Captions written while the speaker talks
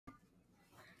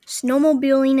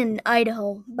Snowmobiling in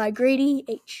Idaho by Grady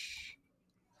H.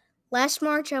 Last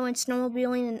March, I went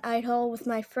snowmobiling in Idaho with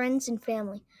my friends and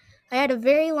family. I had a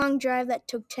very long drive that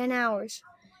took 10 hours.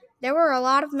 There were a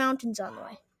lot of mountains on the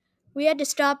way. We had to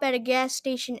stop at a gas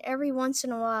station every once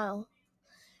in a while.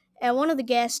 At one of the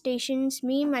gas stations,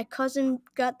 me and my cousin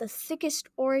got the thickest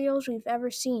Oreos we've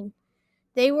ever seen.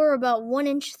 They were about 1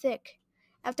 inch thick.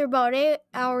 After about 8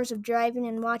 hours of driving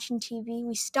and watching TV,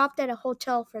 we stopped at a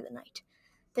hotel for the night.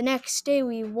 The next day,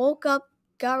 we woke up,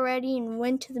 got ready, and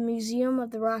went to the Museum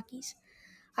of the Rockies.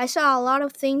 I saw a lot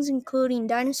of things, including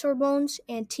dinosaur bones,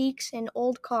 antiques, and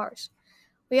old cars.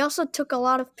 We also took a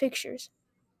lot of pictures.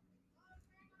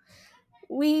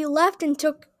 We left and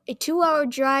took a 2-hour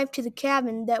drive to the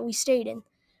cabin that we stayed in.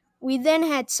 We then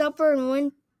had supper and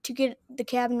went to get the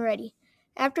cabin ready.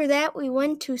 After that, we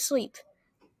went to sleep.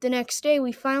 The next day,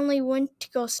 we finally went to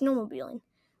go snowmobiling.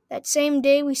 That same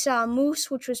day, we saw a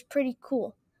moose, which was pretty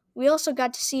cool. We also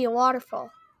got to see a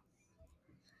waterfall.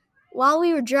 While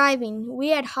we were driving, we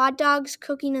had hot dogs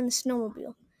cooking in the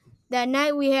snowmobile. That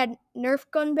night, we had Nerf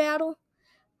gun battle,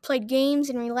 played games,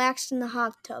 and relaxed in the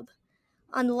hot tub.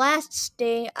 On the last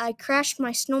day, I crashed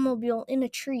my snowmobile in a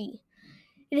tree.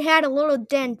 It had a little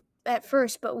dent at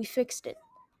first, but we fixed it.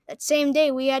 That same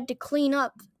day, we had to clean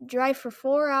up, drive for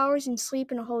 4 hours, and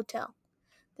sleep in a hotel.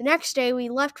 The next day, we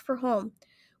left for home.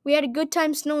 We had a good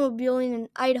time snowmobiling in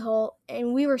Idaho,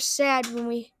 and we were sad when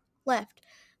we left,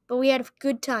 but we had a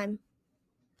good time.